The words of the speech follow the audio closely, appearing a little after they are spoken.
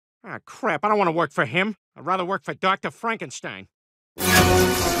Ah, crap, I don't want to work for him. I'd rather work for Dr. Frankenstein.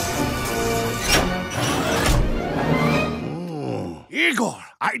 Igor,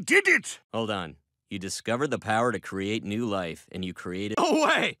 I did it! Hold on. You discovered the power to create new life, and you created... No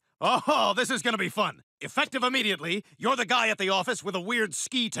way! Oh, this is gonna be fun. Effective immediately, you're the guy at the office with a weird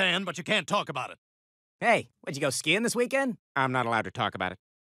ski tan, but you can't talk about it. Hey, what'd you go skiing this weekend? I'm not allowed to talk about it.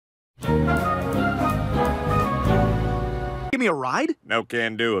 Give me a ride? No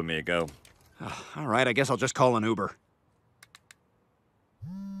can do, amigo. All right, I guess I'll just call an Uber.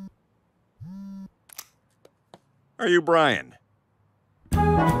 Are you Brian?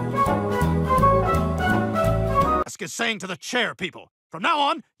 Desk is saying to the chair people. From now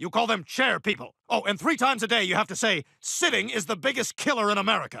on, you call them chair people. Oh, and 3 times a day you have to say, sitting is the biggest killer in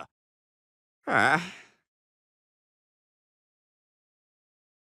America.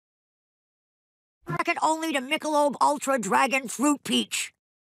 Second only to Michelob Ultra Dragon Fruit Peach.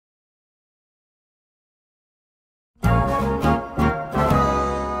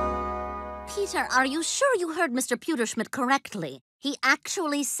 Peter, are you sure you heard Mr. Pewterschmidt correctly? He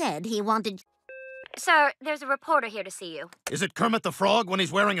actually said he wanted... Sir, there's a reporter here to see you. Is it Kermit the Frog when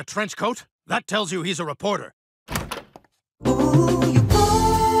he's wearing a trench coat? That tells you he's a reporter.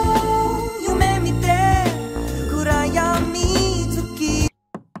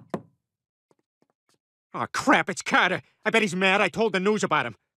 Oh, crap, it's Carter. I bet he's mad I told the news about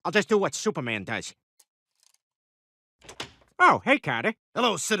him. I'll just do what Superman does. Oh, hey, Carter.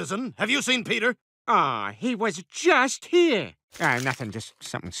 Hello, citizen. Have you seen Peter? Ah, he was just here. Nothing, just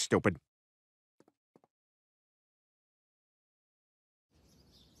something stupid.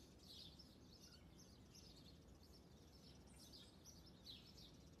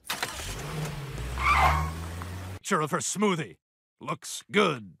 Picture of her smoothie. Looks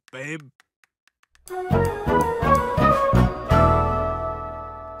good, babe.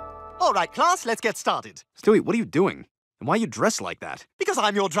 All right, class, let's get started. Stewie, what are you doing? And why are you dressed like that? Because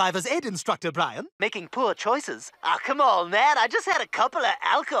I'm your driver's ed instructor, Brian. Making poor choices. Ah, come on, man. I just had a couple of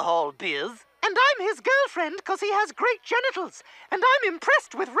alcohol beers. And I'm his girlfriend because he has great genitals. And I'm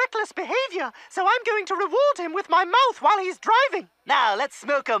impressed with reckless behavior, so I'm going to reward him with my mouth while he's driving. Now, let's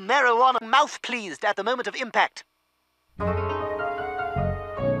smoke a marijuana mouth-pleased at the moment of impact.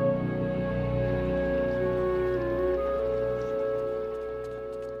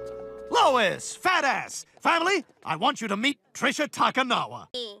 Lois, fat ass, family, I want you to meet Trisha Takanawa.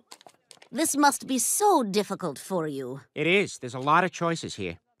 This must be so difficult for you. It is. There's a lot of choices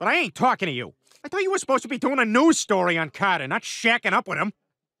here. But I ain't talking to you. I thought you were supposed to be doing a news story on Carter, not shacking up with him.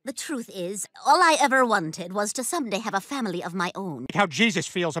 The truth is, all I ever wanted was to someday have a family of my own. Like how Jesus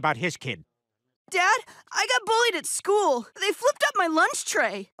feels about his kid. Dad, I got bullied at school. They flipped up my lunch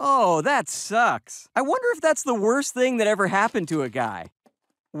tray. Oh, that sucks. I wonder if that's the worst thing that ever happened to a guy.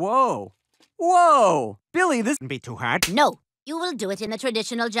 Whoa. Whoa! Billy, this wouldn't be too hard. No. You will do it in the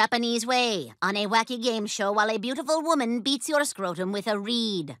traditional Japanese way, on a wacky game show while a beautiful woman beats your scrotum with a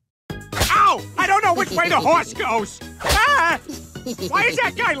reed. Ow! I don't know which way the horse goes! Ah! Why is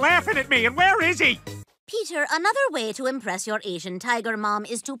that guy laughing at me, and where is he? Peter, another way to impress your Asian tiger mom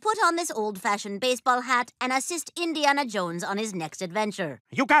is to put on this old-fashioned baseball hat and assist Indiana Jones on his next adventure.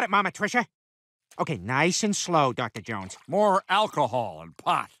 You got it, Mama Tricia. Okay, nice and slow, Dr. Jones. More alcohol and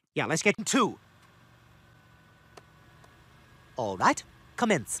pot. Yeah, let's get 2. All right,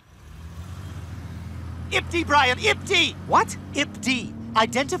 commence. IPD, Brian, IPD! What? IPD.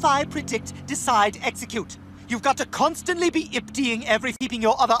 Identify, predict, decide, execute. You've got to constantly be IPDing keeping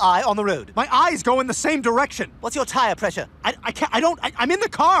your other eye on the road. My eyes go in the same direction. What's your tire pressure? I'm in the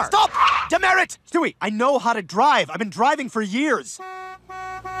car. Stop! Demerit! Stewie, I know how to drive. I've been driving for years.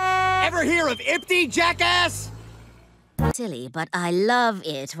 Ever hear of IPD, jackass? Silly, but I love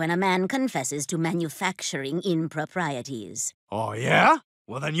it when a man confesses to manufacturing improprieties. Oh, yeah?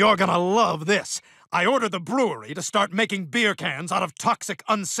 Well, then you're gonna love this. I ordered the brewery to start making beer cans out of toxic,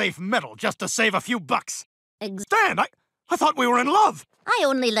 unsafe metal just to save a few bucks. Stan, I thought we were in love. I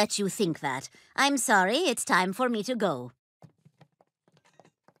only let you think that. I'm sorry, it's time for me to go.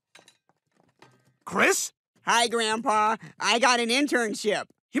 Chris? Hi, Grandpa. I got an internship.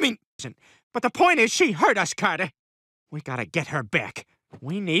 You mean... But the point is, she hurt us, Carter. We gotta get her back.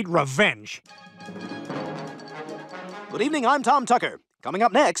 We need revenge. Good evening, I'm Tom Tucker. Coming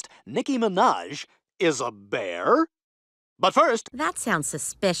up next, Nicki Minaj is a bear. But first... That sounds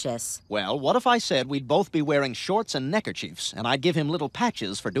suspicious. Well, what if I said we'd both be wearing shorts and neckerchiefs, and I'd give him little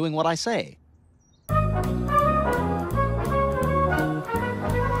patches for doing what I say?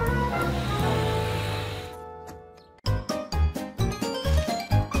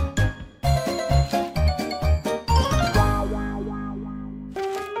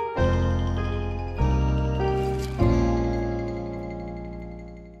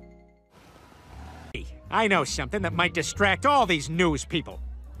 I know something that might distract all these news people.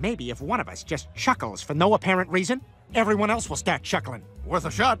 Maybe if one of us just chuckles for no apparent reason, everyone else will start chuckling. Worth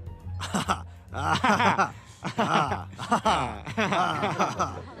a shot.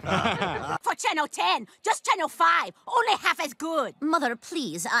 For channel 10, just channel 5, only half as good. Mother,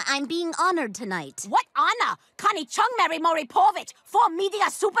 please, I'm being honored tonight. What honor? Connie Chung marry Maury Povich, for media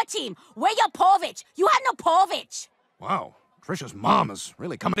super team. Where your Povich? You have no Povich. Wow, Trisha's mom is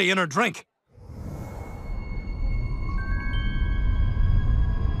really coming in her drink.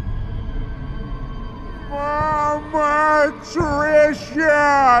 Mama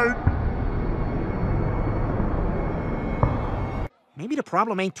Trisha! Maybe the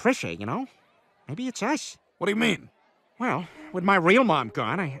problem ain't Trisha, you know? Maybe it's us. What do you mean? Well, with my real mom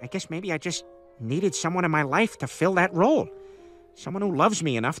gone, I guess maybe I just needed someone in my life to fill that role. Someone who loves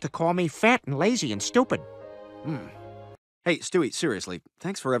me enough to call me fat and lazy and stupid. Hey, Stewie, seriously,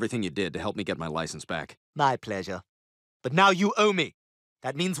 thanks for everything you did to help me get my license back. My pleasure. But now you owe me.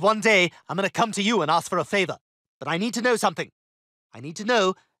 That means one day I'm gonna come to you and ask for a favor. But I need to know something. I need to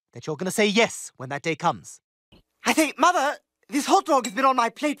know that you're gonna say yes when that day comes. I say, Mother, this hot dog has been on my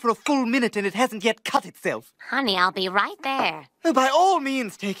plate for a full minute and it hasn't yet cut itself. Honey, I'll be right there. Oh, by all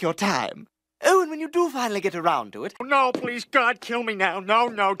means, take your time. Oh, and when you do finally get around to it... No, please, God, kill me now. No,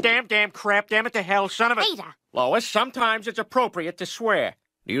 no, damn crap, damn it to hell, son of a... Peter! Lois, sometimes it's appropriate to swear.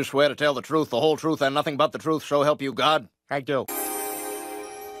 Do you swear to tell the truth, the whole truth, and nothing but the truth, so help you God? I do.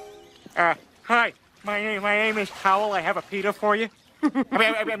 Hi. My name is Towel. I have a Peter for you.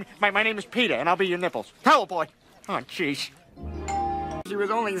 My name is Peter, and I'll be your nipples. Towel boy. Oh, jeez. She was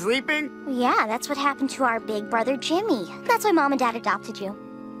only sleeping? Yeah, that's what happened to our big brother Jimmy. That's why Mom and Dad adopted you.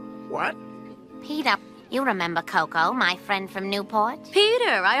 What? Peter, you remember Coco, my friend from Newport? Peter,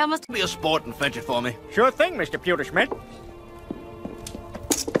 I almost... Be a sport and fetch it for me. Sure thing, Mr. Pewterschmidt.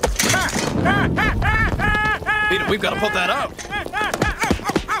 Peter, we've got to put that out.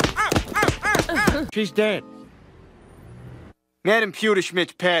 She's dead. Madam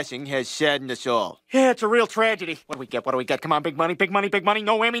Pewterschmidt's passing has saddened us all. Yeah, it's a real tragedy. What do we get? Come on, big money, big money, big money.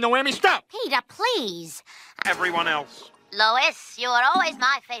 No whammy, stop! Peter, please. Everyone else. Lois, you were always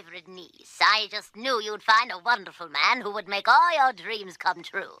my favorite niece. I just knew you'd find a wonderful man who would make all your dreams come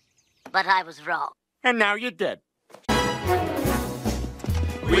true. But I was wrong. And now you're dead.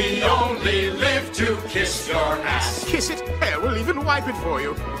 We only live to kiss your ass. Kiss it? Hell, we'll even wipe it for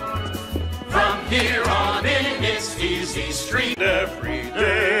you. From here on in, it's easy street every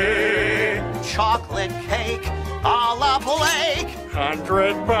day. Chocolate cake, a la Blake.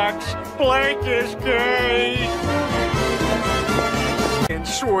 $100, Blake is gay. And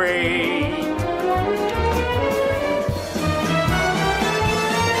sweet.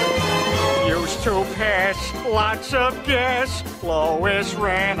 Used to pass lots of gas. Lois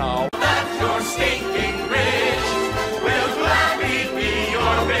ran off. That you're stinking rich will gladly be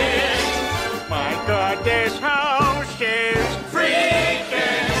your bitch. My God, this house is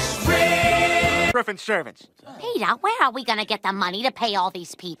freaking free. Griffin servants. Peter, where are we gonna get the money to pay all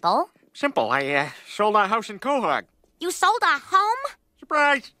these people? Simple. I sold our house in Quahog. You sold our home?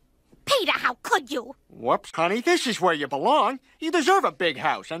 Surprise. Peter, how could you? Whoops, honey, this is where you belong. You deserve a big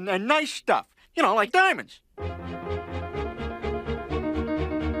house and nice stuff. You know, like diamonds.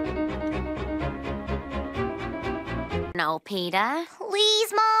 No, Peter.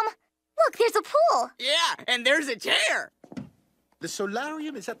 Please, Mom. Look, there's a pool. Yeah, and there's a chair. The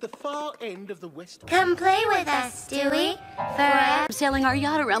solarium is at the far end of the west. Come play with us, Stewie. Forever. Sailing our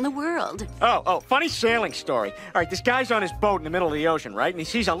yacht around the world. Oh, funny sailing story. All right, this guy's on his boat in the middle of the ocean, right? And he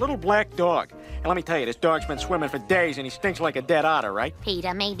sees a little black dog. And let me tell you, this dog's been swimming for days and he stinks like a dead otter, right?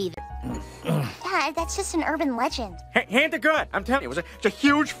 Peter, maybe... Dad, that's just an urban legend. Hand to God, I'm telling you, it's a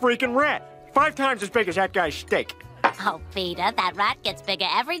huge freaking rat. 5 times as big as that guy's steak. Oh, Peter, that rat gets bigger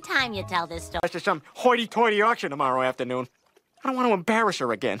every time you tell this story. That's just some hoity-toity auction tomorrow afternoon. I don't want to embarrass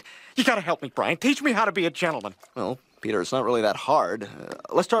her again. You gotta help me, Brian. Teach me how to be a gentleman. Well, Peter, it's not really that hard.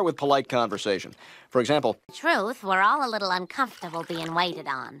 Let's start with polite conversation. For example... Truth, we're all a little uncomfortable being waited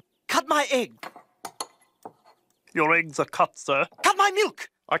on. Cut my egg. Your eggs are cut, sir. Cut my milk.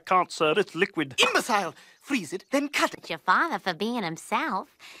 I can't, sir. It's liquid. Imbecile. Freeze it, then cut it. It's your father for being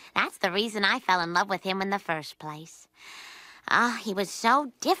himself. That's the reason I fell in love with him in the first place. He was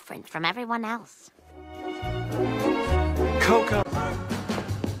so different from everyone else. Coco.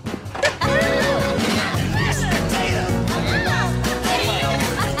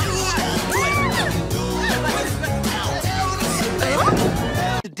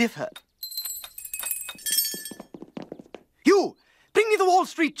 Differ. You, bring me the Wall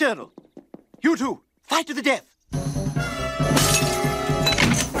Street Journal. You two, fight to the death.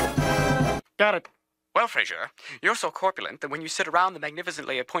 Got it. Well, Fraser, you're so corpulent that when you sit around the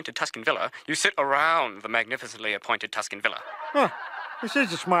magnificently appointed Tuscan Villa, you sit around the magnificently appointed Tuscan Villa. Huh. This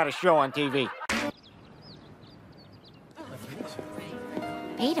is the smartest show on TV.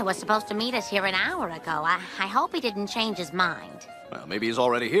 Peter was supposed to meet us here an hour ago. I hope he didn't change his mind. Well, maybe he's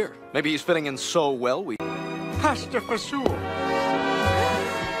already here. Maybe he's fitting in so well we... Pasta fasul.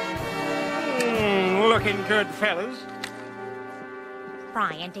 Looking good, fellas.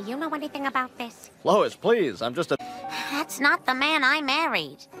 Brian, do you know anything about this? Lois, please, I'm just a... That's not the man I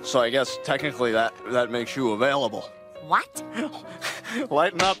married. So I guess technically that makes you available. What?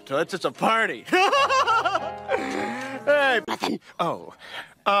 Lighten up, Toots. It's a party. Hey. Nothing. Oh.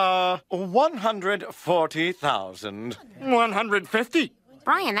 140,000. 150.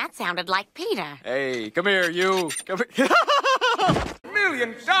 Brian, that sounded like Peter. Hey, come here, you. Come here. $1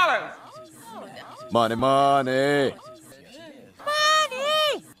 million. Money, money.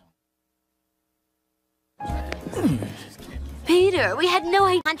 Peter, we had no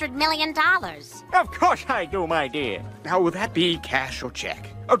idea. $100 million. Of course I do, my dear. Now, will that be cash or check?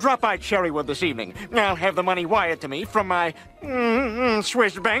 Oh, drop by Cherrywood this evening. I'll have the money wired to me from my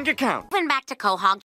Swiss bank account. Moving back to Quahog